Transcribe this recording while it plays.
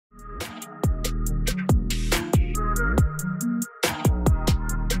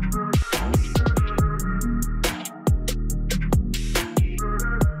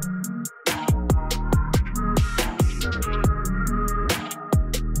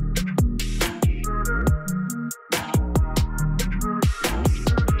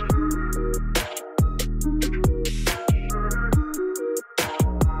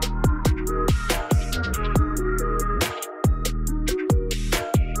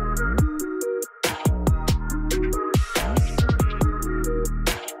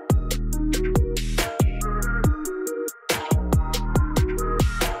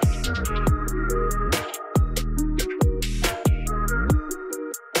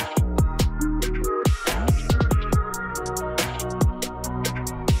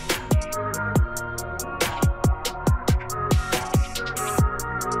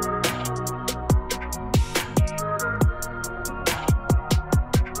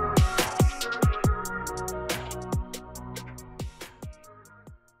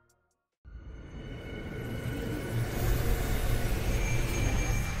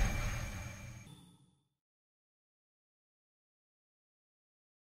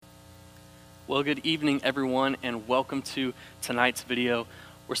Well, good evening, everyone, and welcome to tonight's video.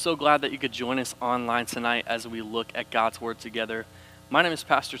 We're so glad that you could join us online tonight as we look at God's Word together. My name is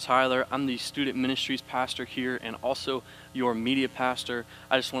Pastor Tyler. I'm the student ministries pastor here and also your media pastor.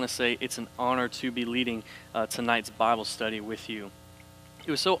 I just want to say it's an honor to be leading tonight's Bible study with you.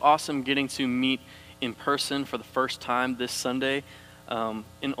 It was so awesome getting to meet in person for the first time this Sunday.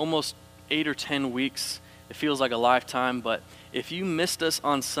 In almost 8 or 10 weeks, it feels like a lifetime, but if you missed us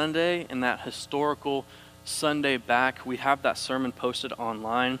on Sunday and that historical Sunday back, we have that sermon posted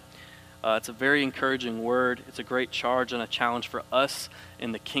online. It's a very encouraging word. It's a great charge and a challenge for us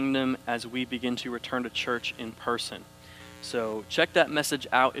in the kingdom as we begin to return to church in person. So check that message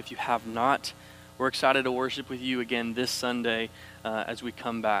out if you have not. We're excited to worship with you again this Sunday as we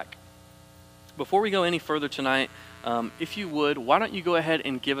come back. Before we go any further tonight, if you would, why don't you go ahead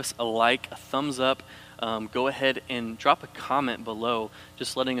and give us a like, a thumbs up. Go ahead and drop a comment below,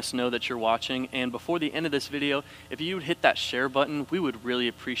 just letting us know that you're watching. And before the end of this video, if you would hit that share button, we would really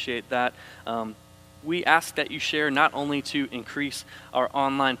appreciate that. We ask that you share not only to increase our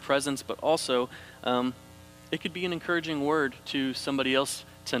online presence, but also it could be an encouraging word to somebody else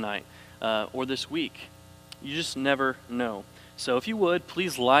tonight or this week. You just never know. So if you would,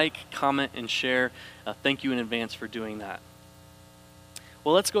 please like, comment, and share. Thank you in advance for doing that.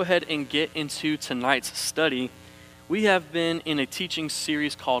 Well, let's go ahead and get into tonight's study. We have been in a teaching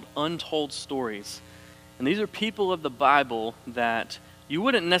series called Untold Stories. And these are people of the Bible that you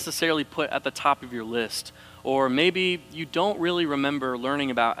wouldn't necessarily put at the top of your list, or maybe you don't really remember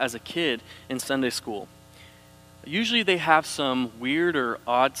learning about as a kid in Sunday school. Usually they have some weird or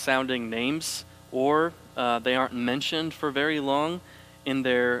odd sounding names, or they aren't mentioned for very long in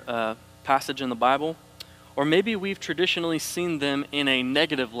their passage in the Bible. Or maybe we've traditionally seen them in a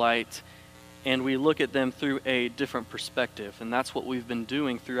negative light and we look at them through a different perspective. And that's what we've been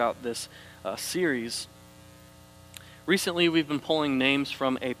doing throughout this series. Recently, we've been pulling names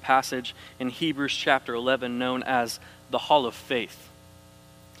from a passage in Hebrews chapter 11 known as the Hall of Faith,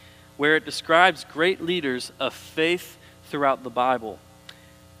 where it describes great leaders of faith throughout the Bible.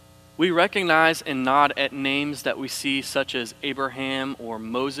 We recognize and nod at names that we see such as Abraham or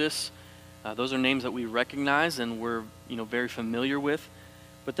Moses. Those are names that we recognize and we're very familiar with.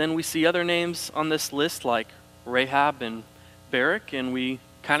 But then we see other names on this list like Rahab and Barak, and we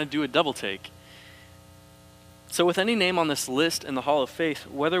kind of do a double take. So with any name on this list in the Hall of Faith,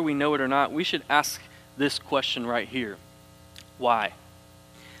 whether we know it or not, we should ask this question right here. Why?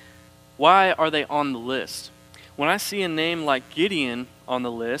 Why are they on the list? When I see a name like Gideon on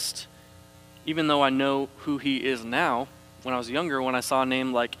the list, even though I know who he is now, when I was younger, when I saw a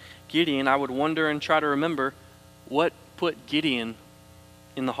name like Gideon, I would wonder and try to remember what put Gideon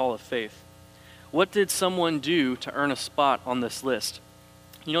in the Hall of Faith. What did someone do to earn a spot on this list?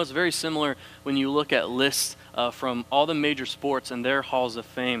 It's very similar when you look at lists from all the major sports and their halls of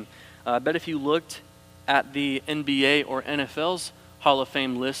fame. I bet if you looked at the NBA or NFL's Hall of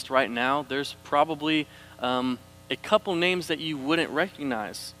Fame list right now, there's probably a couple names that you wouldn't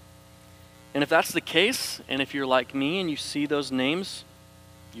recognize. And if that's the case, and if you're like me and you see those names,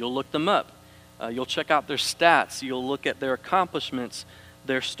 you'll look them up. You'll check out their stats. You'll look at their accomplishments,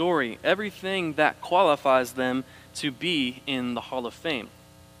 their story, everything that qualifies them to be in the Hall of Fame.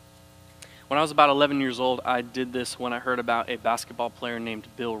 When I was about 11 years old, I did this when I heard about a basketball player named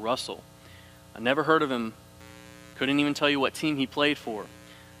Bill Russell. I never heard of him, couldn't even tell you what team he played for.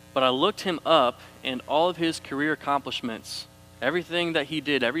 But I looked him up, and all of his career accomplishments, everything that he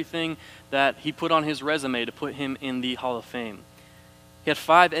did, everything that he put on his resume to put him in the Hall of Fame. He had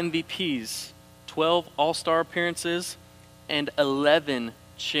 5 MVPs, 12 All-Star appearances, and 11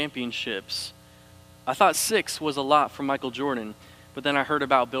 championships. I thought 6 was a lot for Michael Jordan, but then I heard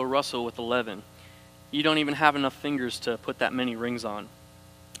about Bill Russell with 11. You don't even have enough fingers to put that many rings on.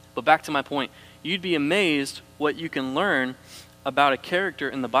 But back to my point, you'd be amazed what you can learn about a character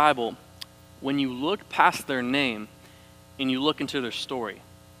in the Bible when you look past their name and you look into their story.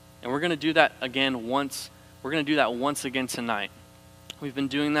 And we're going to do that again once again tonight. We've been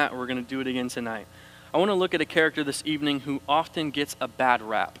doing that, and we're going to do it again tonight. I want to look at a character this evening who often gets a bad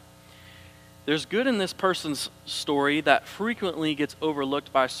rap. There's good in this person's story that frequently gets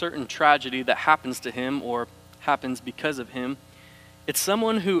overlooked by a certain tragedy that happens to him or happens because of him. It's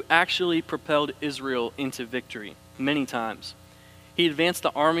someone who actually propelled Israel into victory many times. He advanced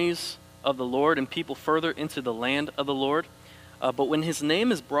the armies of the Lord and people further into the land of the Lord. But when his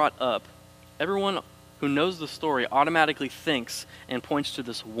name is brought up, everyone who knows the story automatically thinks and points to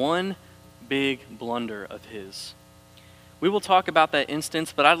this one big blunder of his. We will talk about that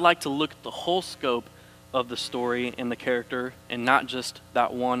instance, but I'd like to look at the whole scope of the story and the character and not just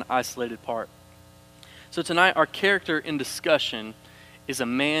that one isolated part. So tonight, our character in discussion is a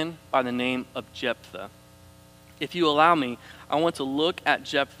man by the name of Jephthah. If you allow me, I want to look at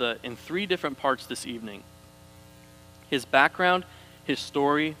Jephthah in 3 different parts this evening: his background, his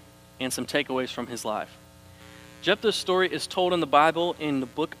story, and some takeaways from his life. Jephthah's story is told in the Bible in the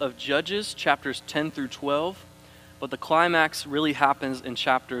book of Judges, chapters 10 through 12, but the climax really happens in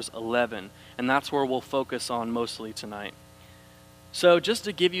chapters 11, and that's where we'll focus on mostly tonight. So just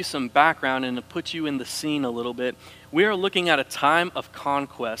to give you some background and to put you in the scene a little bit, we are looking at a time of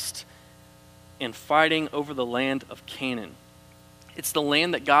conquest and fighting over the land of Canaan. It's the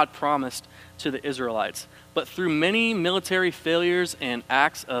land that God promised to the Israelites, but through many military failures and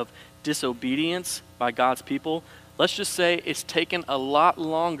acts of disobedience by God's people, let's just say it's taken a lot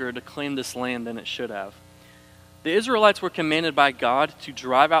longer to claim this land than it should have. The Israelites were commanded by God to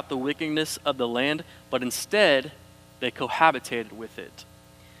drive out the wickedness of the land, but instead they cohabitated with it.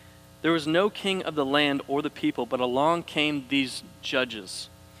 There was no king of the land or the people, but along came these judges,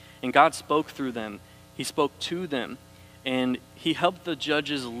 and God spoke through them. He spoke to them, and he helped the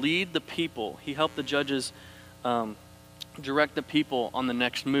judges lead the people. He helped the judges direct the people on the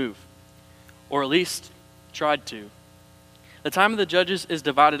next move, or at least tried to. The time of the judges is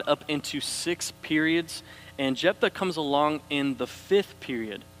divided up into 6 periods, and Jephthah comes along in the 5th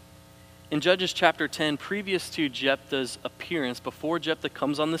period. In Judges chapter 10, previous to Jephthah's appearance, before Jephthah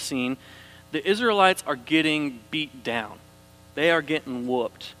comes on the scene, the Israelites are getting beat down. They are getting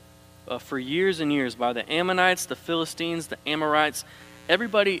whooped for years and years by the Ammonites, the Philistines, the Amorites.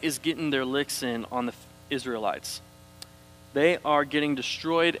 Everybody is getting their licks in on the Israelites. They are getting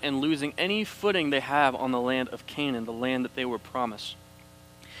destroyed and losing any footing they have on the land of Canaan, the land that they were promised.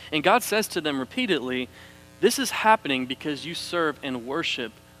 And God says to them repeatedly, this is happening because you serve and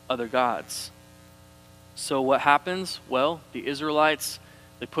worship other gods. So what happens? Well, the Israelites,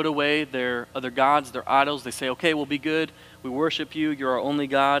 they put away their other gods, their idols. They say, okay, we'll be good. We worship you. You're our only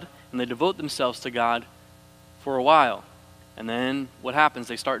God. And they devote themselves to God for a while. And then what happens?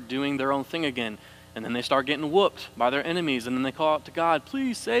 They start doing their own thing again. And then they start getting whooped by their enemies. And then they call out to God,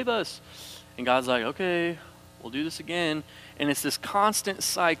 please save us. And God's like, okay, we'll do this again. And it's this constant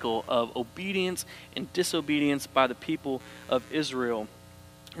cycle of obedience and disobedience by the people of Israel.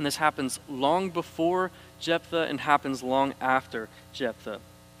 And this happens long before Jephthah and happens long after Jephthah.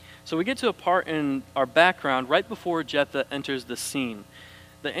 So we get to a part in our background right before Jephthah enters the scene.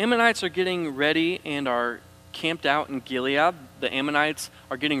 The Ammonites are getting ready and are camped out in Gilead. The Ammonites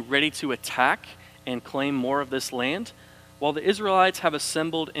are getting ready to attack and claim more of this land, while the Israelites have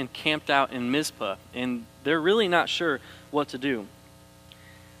assembled and camped out in Mizpah, and they're really not sure what to do.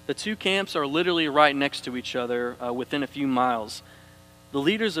 The 2 camps are literally right next to each other within a few miles. The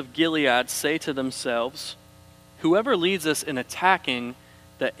leaders of Gilead say to themselves, whoever leads us in attacking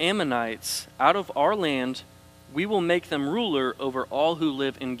the Ammonites out of our land, we will make them ruler over all who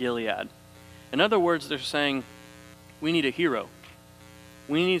live in Gilead. In other words, they're saying, we need a hero.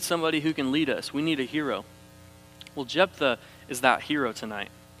 We need somebody who can lead us. We need a hero. Well, Jephthah is that hero tonight.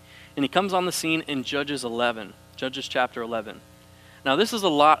 And he comes on the scene in Judges chapter 11. Now, this is a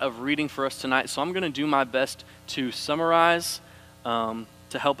lot of reading for us tonight, so I'm going to do my best to summarize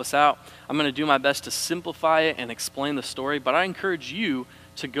to help us out. I'm going to do my best to simplify it and explain the story, but I encourage you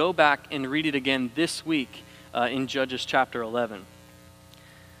to go back and read it again this week in Judges chapter 11.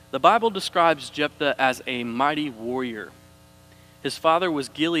 The Bible describes Jephthah as a mighty warrior. His father was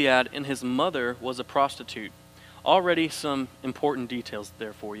Gilead and his mother was a prostitute. Already some important details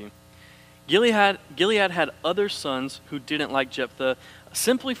there for you. Gilead had other sons who didn't like Jephthah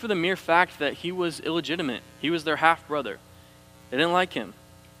simply for the mere fact that he was illegitimate. He was their half-brother. They didn't like him.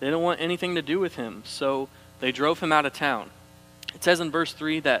 They didn't want anything to do with him, so they drove him out of town. It says in verse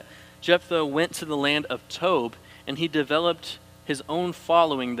 3 that Jephthah went to the land of Tob, and he developed his own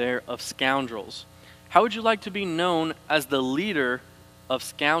following there of scoundrels. How would you like to be known as the leader of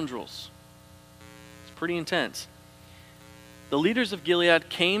scoundrels? It's pretty intense. The leaders of Gilead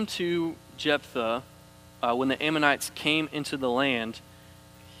came to Jephthah when the Ammonites came into the land,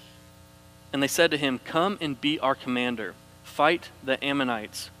 and they said to him, come and be our commander. Fight the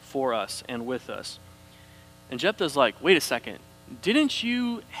Ammonites for us and with us. And Jephthah's like, wait a second. Didn't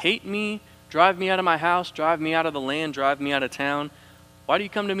you hate me, drive me out of my house, drive me out of the land, drive me out of town? Why do you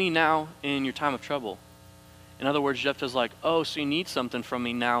come to me now in your time of trouble? In other words, Jephthah's like, oh, so you need something from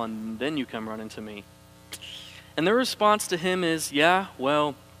me now and then you come running to me. And their response to him is, yeah,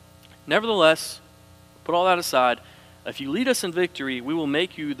 well, nevertheless, put all that aside. If you lead us in victory, we will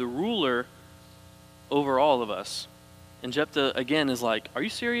make you the ruler over all of us. And Jephthah, again, is like, are you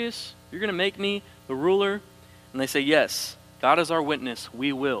serious? You're going to make me the ruler? And they say, yes, God is our witness.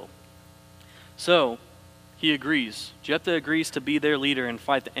 We will. So he agrees. Jephthah agrees to be their leader and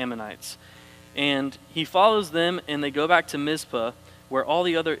fight the Ammonites. And he follows them, and they go back to Mizpah, where all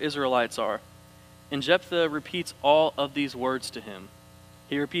the other Israelites are. And Jephthah repeats all of these words to him.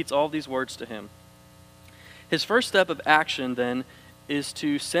 He repeats all these words to him. His first step of action, then, is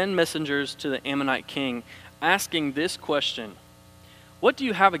to send messengers to the Ammonite king, asking this question: "What do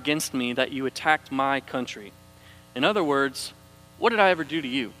you have against me that you attacked my country?" In other words, what did I ever do to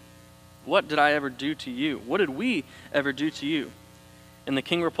you? What did I ever do to you? What did we ever do to you? And the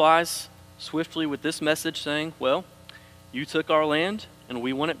king replies swiftly with this message saying, "Well, you took our land and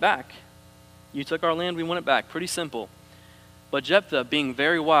we want it back. You took our land, we want it back." Pretty simple. But Jephthah, being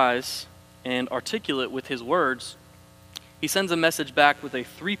very wise and articulate with his words, he sends a message back with a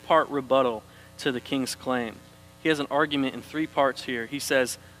 3-part rebuttal to the king's claim. He has an argument in 3 parts here. He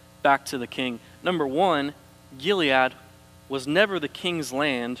says back to the king, number 1, Gilead was never the king's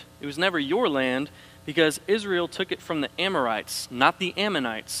land. It was never your land because Israel took it from the Amorites, not the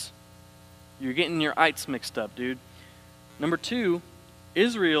Ammonites. You're getting your ites mixed up, dude. Number 2,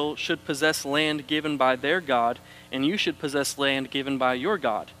 Israel should possess land given by their God, and you should possess land given by your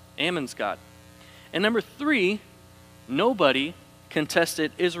God, Ammon's God. And number 3, nobody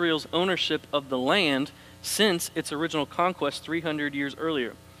contested Israel's ownership of the land since its original conquest 300 years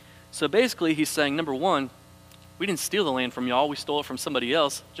earlier. So basically he's saying, number 1, we didn't steal the land from y'all, we stole it from somebody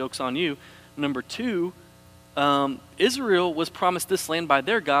else. Joke's on you. Number 2, Israel was promised this land by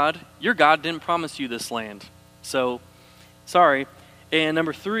their God. Your God didn't promise you this land. So, sorry. And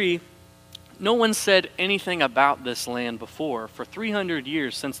number 3, no one said anything about this land before for 300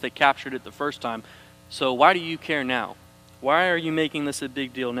 years since they captured it the first time. So why do you care now? Why are you making this a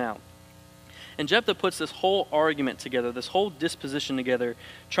big deal now? And Jephthah puts this whole argument together, this whole disposition together,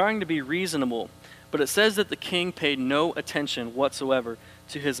 trying to be reasonable. But it says that the king paid no attention whatsoever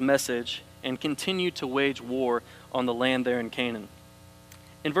to his message and continued to wage war on the land there in Canaan.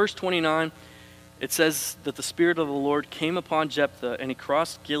 In verse 29, it says that the Spirit of the Lord came upon Jephthah, and he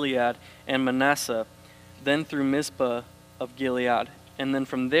crossed Gilead and Manasseh, then through Mizpah of Gilead, and then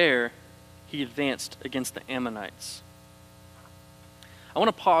from there he advanced against the Ammonites. I want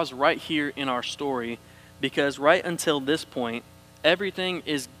to pause right here in our story because right until this point, everything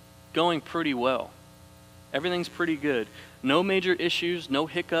is going pretty well. Everything's pretty good. No major issues, no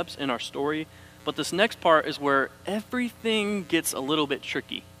hiccups in our story. But this next part is where everything gets a little bit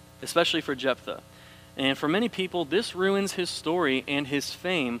tricky, especially for Jephthah. And for many people, this ruins his story and his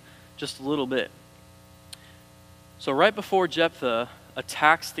fame just a little bit. So right before Jephthah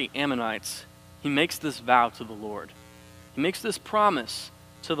attacks the Ammonites, he makes this vow to the Lord. He makes this promise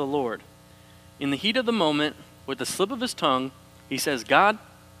to the Lord. In the heat of the moment, with the slip of his tongue, he says, "God,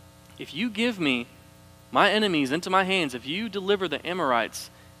 if you give me my enemies into my hands, if you deliver the Amorites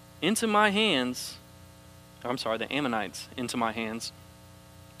into my hands," the Ammonites into my hands,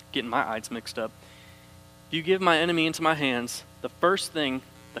 getting my ites mixed up. "If you give my enemy into my hands, the first thing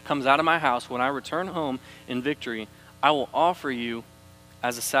that comes out of my house when I return home in victory, I will offer you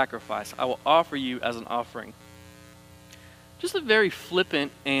as a sacrifice. I will offer you as an offering." Just a very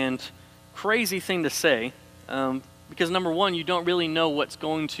flippant and crazy thing to say, because number 1, you don't really know what's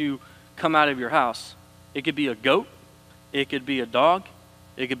going to come out of your house. It could be a goat, it could be a dog,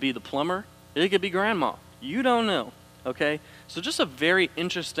 it could be the plumber, it could be grandma. You don't know, okay? So just a very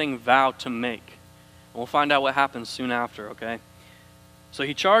interesting vow to make. And we'll find out what happens soon after, okay? So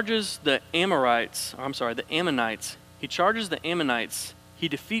he charges the Ammonites. He charges the Ammonites, he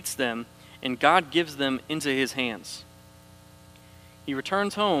defeats them, and God gives them into his hands. He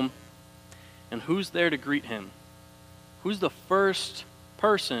returns home, and who's there to greet him? Who's the first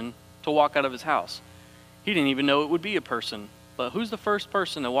person to walk out of his house? He didn't even know it would be a person, but who's the first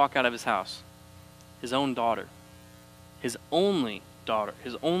person to walk out of his house? His own daughter. His only daughter,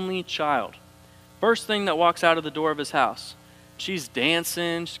 his only child. First thing that walks out of the door of his house. She's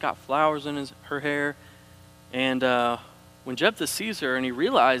dancing, she's got flowers in her hair, and when Jephthah sees her and he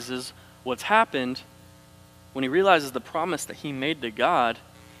realizes what's happened, when he realizes the promise that he made to God,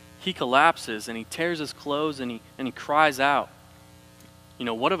 he collapses and he tears his clothes and he cries out,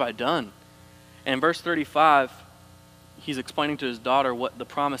 "What have I done?" And in verse 35, he's explaining to his daughter what the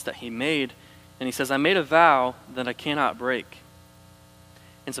promise that he made, and he says, "I made a vow that I cannot break."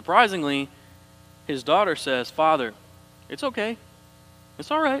 And surprisingly, his daughter says, "Father, it's okay.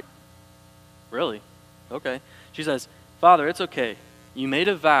 It's all right." "Really? Okay." She says, "Father, it's okay. You made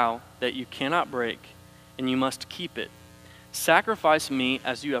a vow that you cannot break, and you must keep it. Sacrifice me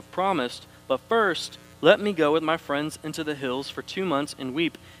as you have promised, but first let me go with my friends into the hills for 2 months and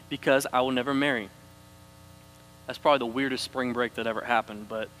weep because I will never marry." That's probably the weirdest spring break that ever happened.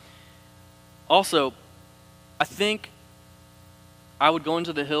 But also, I think I would go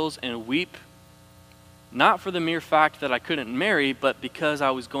into the hills and weep, not for the mere fact that I couldn't marry, but because I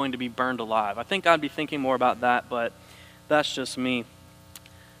was going to be burned alive. I think I'd be thinking more about that, but that's just me.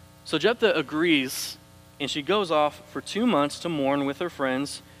 So Jephthah agrees, and she goes off for 2 months to mourn with her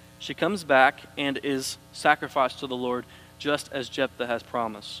friends. She comes back and is sacrificed to the Lord, just as Jephthah has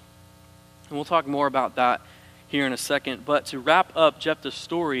promised. And we'll talk more about that here in a second. But to wrap up Jephthah's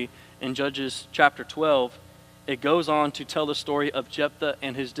story in Judges chapter 12, it goes on to tell the story of Jephthah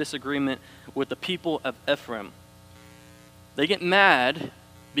and his disagreement with the people of Ephraim. They get mad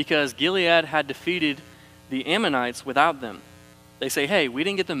because Gilead had defeated the Ammonites without them. They say, hey, we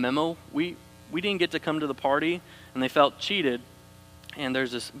didn't get the memo. We didn't get to come to the party, and they felt cheated. And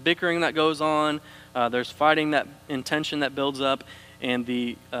there's this bickering that goes on. There's fighting that and tension that builds up, and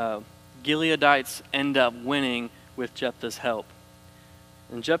the Gileadites end up winning with Jephthah's help.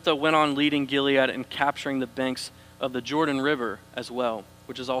 And Jephthah went on leading Gilead and capturing the banks of the Jordan River as well,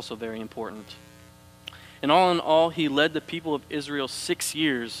 which is also very important. And all in all, he led the people of Israel 6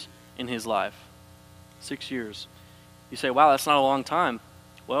 years in his life. 6 years. You say, wow, that's not a long time.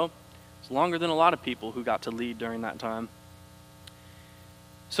 Well, it's longer than a lot of people who got to lead during that time.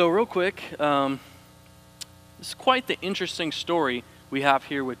 So real quick, it's quite the interesting story we have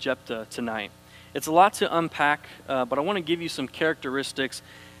here with Jephthah tonight. It's a lot to unpack, but I want to give you some characteristics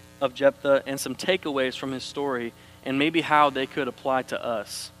of Jephthah and some takeaways from his story and maybe how they could apply to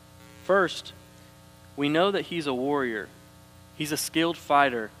us. First, we know that he's a warrior. He's a skilled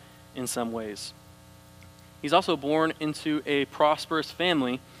fighter in some ways. He's also born into a prosperous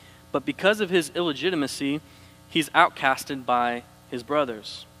family, but because of his illegitimacy, he's outcasted by his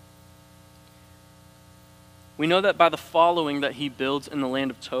brothers. We know that by the following that he builds in the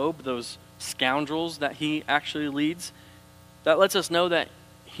land of Tob, those scoundrels that he actually leads, that lets us know that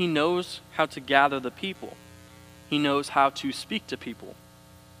he knows how to gather the people. He knows how to speak to people.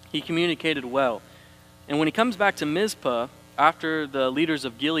 He communicated well. And when he comes back to Mizpah, after the leaders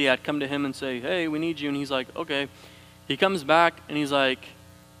of Gilead come to him and say, hey, we need you, and he's like, okay. He comes back and he's like,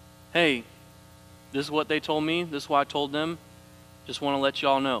 hey, this is what they told me, this is what I told them, just want to let you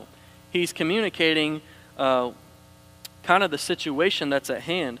all know. He's communicating kind of the situation that's at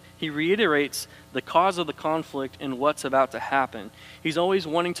hand. He reiterates the cause of the conflict and what's about to happen. He's always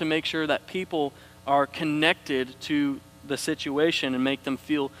wanting to make sure that people are connected to the situation and make them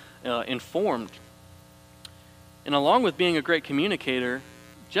feel informed. And along with being a great communicator,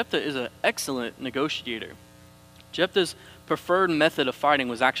 Jephthah is an excellent negotiator. Jephthah's preferred method of fighting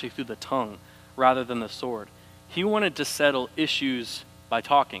was actually through the tongue rather than the sword. He wanted to settle issues by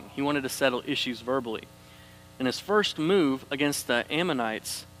talking. He wanted to settle issues verbally. And his first move against the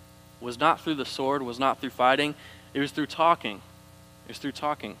Ammonites was not through the sword, was not through fighting. It was through talking. It was through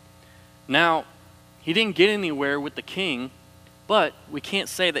talking. Now, he didn't get anywhere with the king, but we can't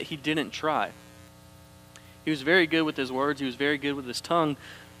say that he didn't try. He was very good with his words. He was very good with his tongue.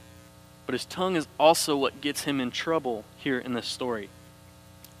 But his tongue is also what gets him in trouble here in this story.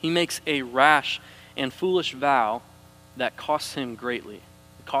 He makes a rash and foolish vow that costs him greatly.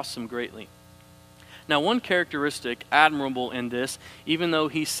 It costs him greatly. Now, one characteristic admirable in this, even though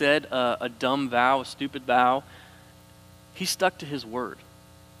he said a dumb vow, a stupid vow, he stuck to his word.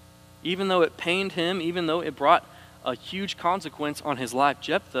 Even though it pained him, even though it brought a huge consequence on his life,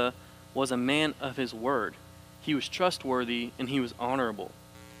 Jephthah was a man of his word. He was trustworthy and he was honorable.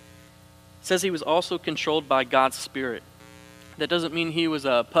 It says he was also controlled by God's Spirit. That doesn't mean he was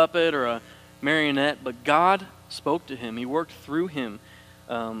a puppet or a marionette, but God spoke to him. He worked through him.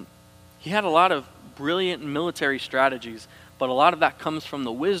 He had a lot of brilliant military strategies, but a lot of that comes from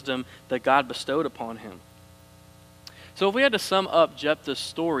the wisdom that God bestowed upon him. So if we had to sum up Jephthah's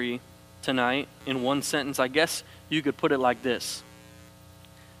story tonight in one sentence, I guess you could put it like this.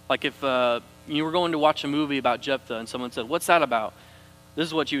 Like if you were going to watch a movie about Jephthah and someone said, what's that about? This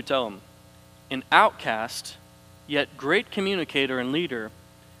is what you would tell them. An outcast, yet great communicator and leader,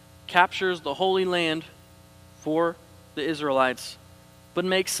 captures the Holy Land for the Israelites, but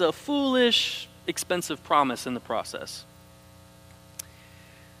makes a foolish, expensive promise in the process.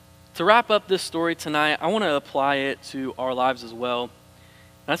 To wrap up this story tonight, I want to apply it to our lives as well.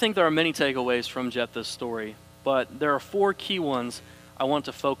 And I think there are many takeaways from Jephthah's story, but there are 4 key ones I want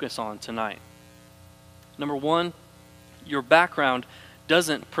to focus on tonight. Number 1, your background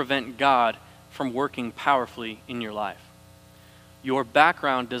doesn't prevent God from working powerfully in your life. Your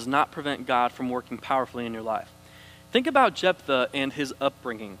background does not prevent God from working powerfully in your life. Think about Jephthah and his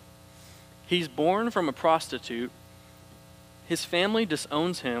upbringing. He's born from a prostitute. His family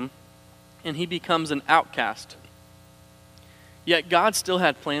disowns him, and he becomes an outcast. Yet God still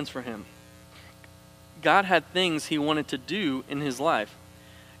had plans for him. God had things he wanted to do in his life.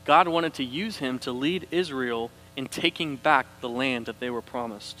 God wanted to use him to lead Israel in taking back the land that they were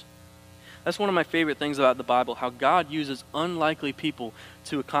promised. That's one of my favorite things about the Bible, how God uses unlikely people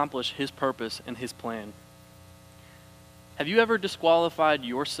to accomplish his purpose and his plan. Have you ever disqualified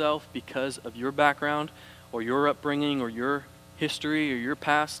yourself because of your background or your upbringing or your history or your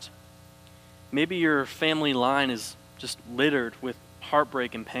past? Maybe your family line is just littered with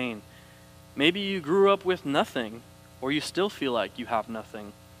heartbreak and pain. Maybe you grew up with nothing, or you still feel like you have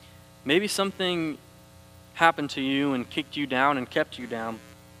nothing. Maybe something happened to you and kicked you down and kept you down.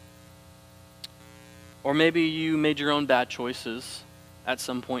 Or maybe you made your own bad choices at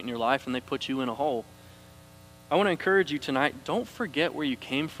some point in your life and they put you in a hole. I want to encourage you tonight, don't forget where you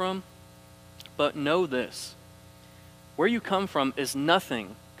came from, but know this. Where you come from is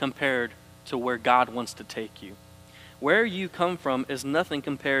nothing compared to where God wants to take you. Where you come from is nothing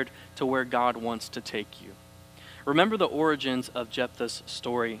compared to where God wants to take you. Remember the origins of Jephthah's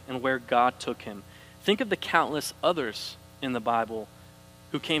story and where God took him. Think of the countless others in the Bible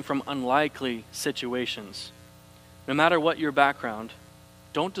who came from unlikely situations. No matter what your background,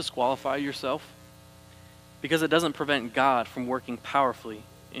 don't disqualify yourself, because it doesn't prevent God from working powerfully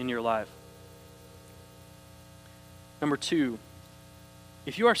in your life. Number 2,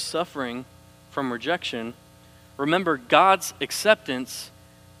 if you are suffering from rejection, remember God's acceptance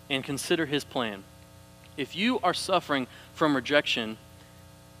and consider his plan. If you are suffering from rejection,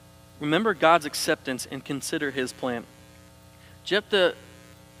 remember God's acceptance and consider his plan. Jephthah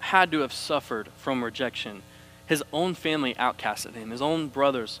had to have suffered from rejection. His own family outcasted him. His own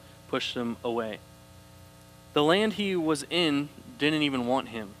brothers pushed him away. The land he was in didn't even want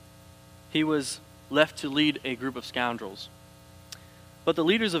him. He was left to lead a group of scoundrels. But the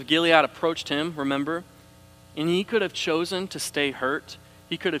leaders of Gilead approached him, remember, and he could have chosen to stay hurt.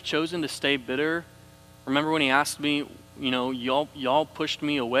 He could have chosen to stay bitter. Remember when he asked me, y'all pushed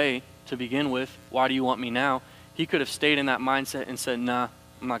me away to begin with. Why do you want me now? He could have stayed in that mindset and said, nah,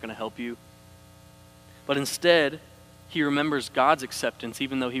 I'm not going to help you. But instead, he remembers God's acceptance,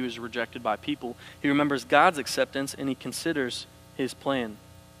 even though he was rejected by people. He remembers God's acceptance and he considers his plan.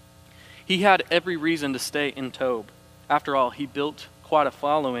 He had every reason to stay in Tob. After all, he built quite a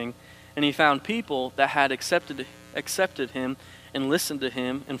following, and he found people that had accepted him and listened to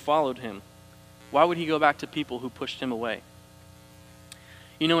him and followed him. Why would he go back to people who pushed him away?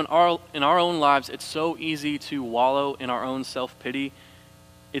 You know, in our own lives, it's so easy to wallow in our own self-pity.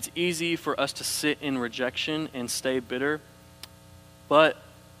 It's easy for us to sit in rejection and stay bitter. But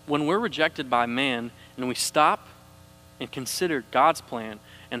when we're rejected by man and we stop and consider God's plan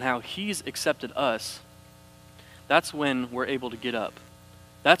and how he's accepted us, that's when we're able to get up.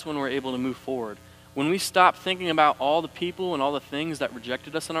 That's when we're able to move forward. When we stop thinking about all the people and all the things that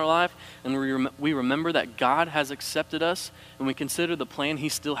rejected us in our life, and we remember that God has accepted us, and we consider the plan he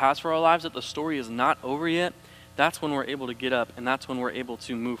still has for our lives, that the story is not over yet, that's when we're able to get up, and that's when we're able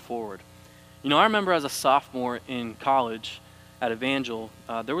to move forward. You know, I remember as a sophomore in college at Evangel,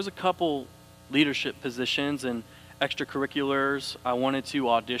 there was a couple leadership positions and extracurriculars I wanted to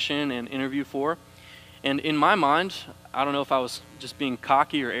audition and interview for. And in my mind, I don't know if I was just being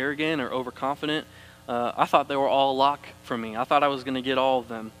cocky or arrogant or overconfident, I thought they were all a lock for me. I thought I was going to get all of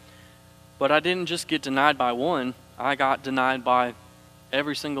them. But I didn't just get denied by one, I got denied by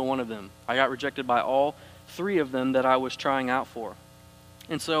every single one of them. I got rejected by all 3 of them that I was trying out for.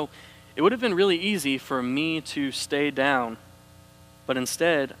 And so it would have been really easy for me to stay down, but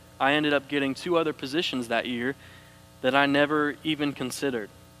instead I ended up getting 2 other positions that year that I never even considered.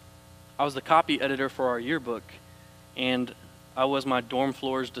 I was the copy editor for our yearbook, and I was my dorm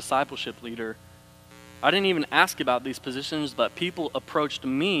floor's discipleship leader. I didn't even ask about these positions, but people approached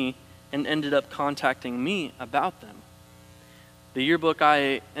me and ended up contacting me about them. The yearbook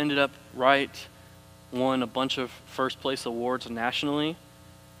I ended up won a bunch of first place awards nationally,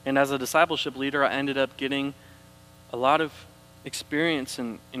 and as a discipleship leader, I ended up getting a lot of experience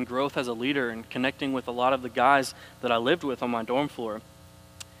and growth as a leader and connecting with a lot of the guys that I lived with on my dorm floor.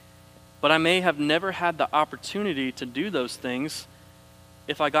 But I may have never had the opportunity to do those things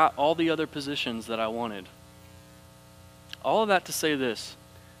if I got all the other positions that I wanted. All of that to say this: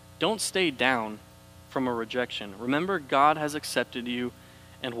 don't stay down from a rejection. Remember, God has accepted you,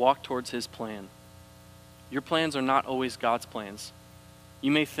 and walk towards his plan. Your plans are not always God's plans.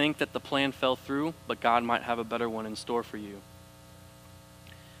 You may think that the plan fell through, but God might have a better one in store for you.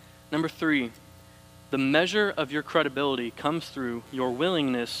 Number 3, the measure of your credibility comes through your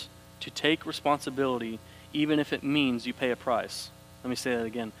willingness to take responsibility, even if it means you pay a price. Let me say that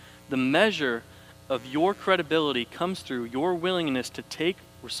again. The measure of your credibility comes through your willingness to take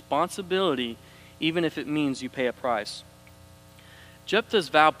responsibility, even if it means you pay a price. Jephthah's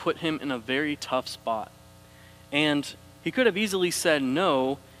vow put him in a very tough spot, and he could have easily said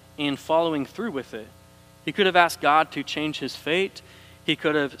no in following through with it. He could have asked God to change his fate. He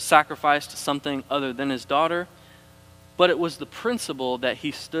could have sacrificed something other than his daughter, but it was the principle that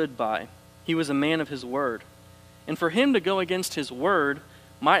he stood by. He was a man of his word. And for him to go against his word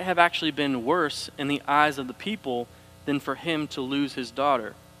might have actually been worse in the eyes of the people than for him to lose his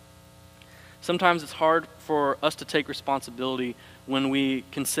daughter. Sometimes it's hard for us to take responsibility when we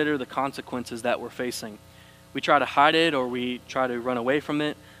consider the consequences that we're facing. We try to hide it or we try to run away from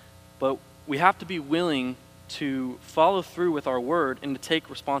it, but we have to be willing to follow through with our word and to take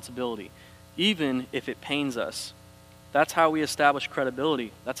responsibility, even if it pains us. That's how we establish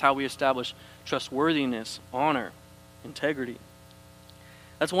credibility. That's how we establish trustworthiness, honor, integrity.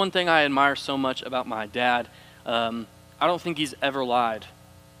 That's one thing I admire so much about my dad. I don't think he's ever lied,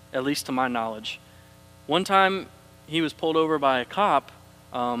 at least to my knowledge. One time he was pulled over by a cop,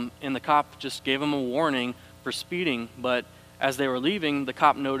 and the cop just gave him a warning for speeding, but as they were leaving, the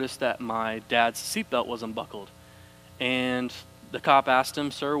cop noticed that my dad's seatbelt was unbuckled. And the cop asked him,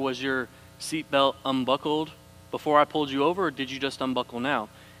 "Sir, was your seatbelt unbuckled before I pulled you over, or did you just unbuckle now?"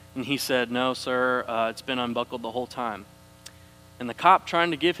 And he said, "No, sir, it's been unbuckled the whole time." And the cop, trying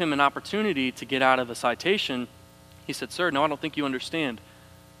to give him an opportunity to get out of a citation, he said, "Sir, no, I don't think you understand.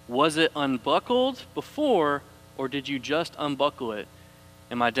 Was it unbuckled before, or did you just unbuckle it?"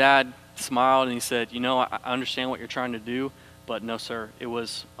 And my dad smiled and he said, I understand what you're trying to do, but no, sir, it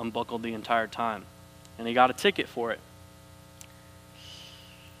was unbuckled the entire time." And he got a ticket for it.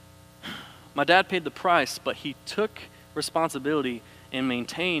 My dad paid the price, but he took responsibility and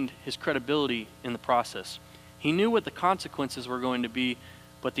maintained his credibility in the process. He knew what the consequences were going to be,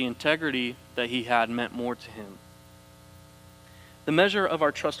 but the integrity that he had meant more to him. The measure of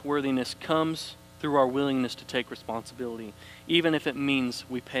our trustworthiness comes through our willingness to take responsibility, even if it means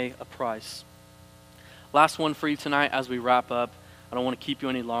we pay a price. Last one for you tonight as we wrap up. I don't want to keep you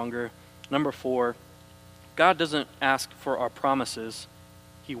any longer. Number 4, God doesn't ask for our promises.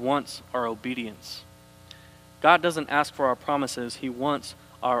 He wants our obedience. God doesn't ask for our promises. He wants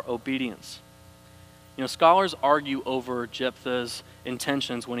our obedience. Scholars argue over Jephthah's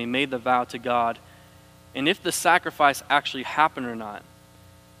intentions when he made the vow to God and if the sacrifice actually happened or not.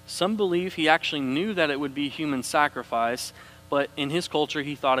 Some believe he actually knew that it would be human sacrifice, but in his culture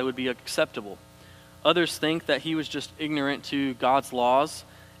he thought it would be acceptable. Others think that he was just ignorant to God's laws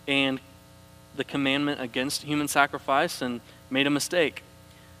and the commandment against human sacrifice and made a mistake.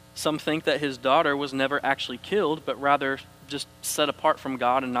 Some think that his daughter was never actually killed, but rather just set apart from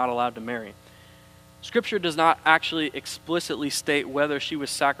God and not allowed to marry. Scripture does not actually explicitly state whether she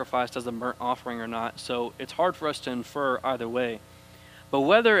was sacrificed as a burnt offering or not, so it's hard for us to infer either way. But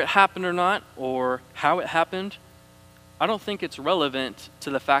whether it happened or not, or how it happened, I don't think it's relevant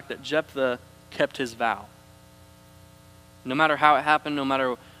to the fact that Jephthah kept his vow. No matter how it happened, no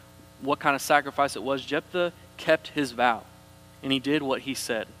matter what kind of sacrifice it was, Jephthah kept his vow, and he did what he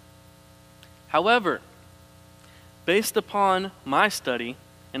said. However, based upon my study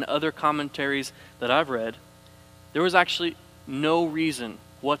and other commentaries that I've read, there was actually no reason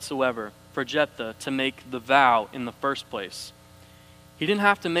whatsoever for Jephthah to make the vow in the first place. He didn't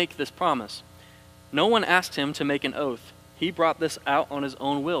have to make this promise. No one asked him to make an oath. He brought this out on his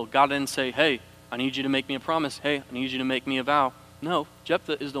own will. God didn't say, "Hey, I need you to make me a promise. Hey, I need you to make me a vow." No,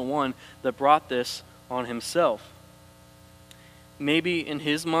 Jephthah is the one that brought this on himself. Maybe in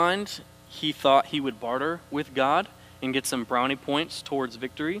his mind, he thought he would barter with God and get some brownie points towards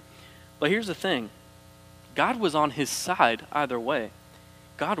victory. But here's the thing. God was on his side either way.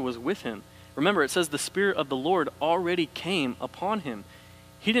 God was with him. Remember, it says the Spirit of the Lord already came upon him.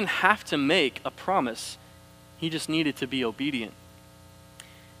 He didn't have to make a promise. He just needed to be obedient.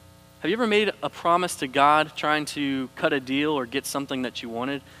 Have you ever made a promise to God trying to cut a deal or get something that you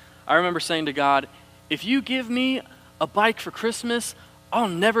wanted? I remember saying to God, "If you give me a bike for Christmas, I'll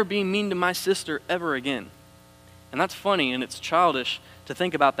never be mean to my sister ever again." And that's funny and it's childish to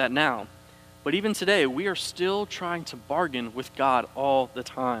think about that now. But even today, we are still trying to bargain with God all the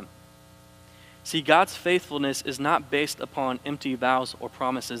time. See, God's faithfulness is not based upon empty vows or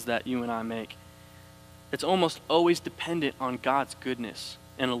promises that you and I make. It's almost always dependent on God's goodness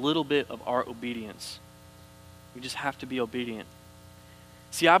and a little bit of our obedience. We just have to be obedient.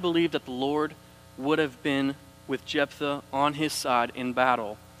 See, I believe that the Lord would have been with Jephthah on his side in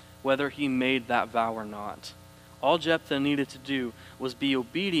battle, whether he made that vow or not. All Jephthah needed to do was be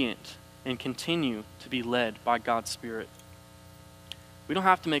obedient and continue to be led by God's Spirit. We don't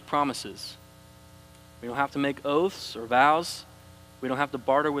have to make promises. We don't have to make oaths or vows. We don't have to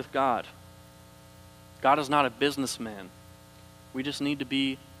barter with God. God is not a businessman. We just need to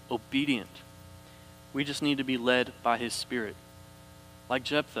be obedient. We just need to be led by his Spirit. Like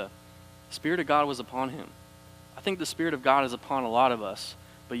Jephthah, the Spirit of God was upon him. I think the Spirit of God is upon a lot of us,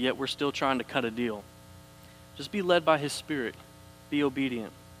 but yet we're still trying to cut a deal. Just be led by his Spirit. Be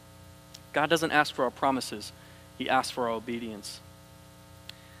obedient. God doesn't ask for our promises. He asks for our obedience.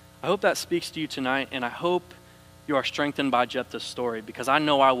 I hope that speaks to you tonight, and I hope you are strengthened by Jephthah's story, because I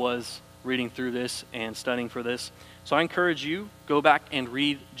know I was reading through this and studying for this. So I encourage you, go back and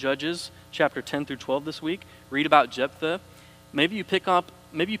read Judges chapter 10 through 12 this week. Read about Jephthah. Maybe you pick up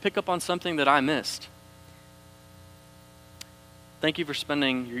on something that I missed. Thank you for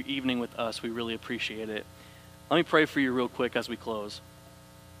spending your evening with us. We really appreciate it. Let me pray for you real quick as we close.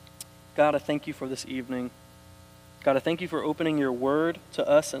 God, I thank you for this evening. God, I thank you for opening your word to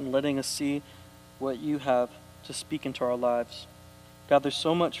us and letting us see what you have to speak into our lives. God, there's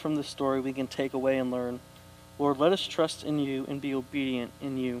so much from this story we can take away and learn. Lord, let us trust in you and be obedient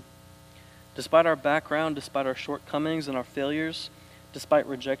in you. Despite our background, despite our shortcomings and our failures, despite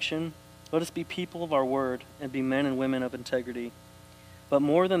rejection, let us be people of our word and be men and women of integrity. But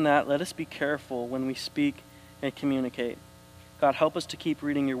more than that, let us be careful when we speak and communicate. God, help us to keep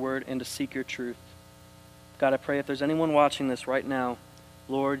reading your word and to seek your truth. God, I pray if there's anyone watching this right now,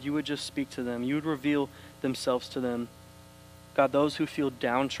 Lord, you would just speak to them. You would reveal themselves to them. God, those who feel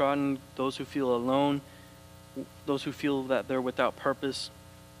downtrodden, those who feel alone, those who feel that they're without purpose,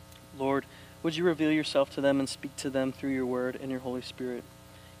 Lord, would you reveal yourself to them and speak to them through your word and your Holy Spirit.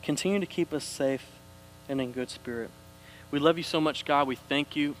 Continue to keep us safe and in good spirit. We love you so much, God. We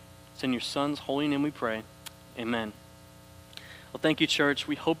thank you. It's in your Son's holy name we pray. Amen. Well, thank you, church.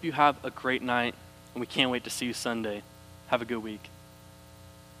 We hope you have a great night, and we can't wait to see you Sunday. Have a good week.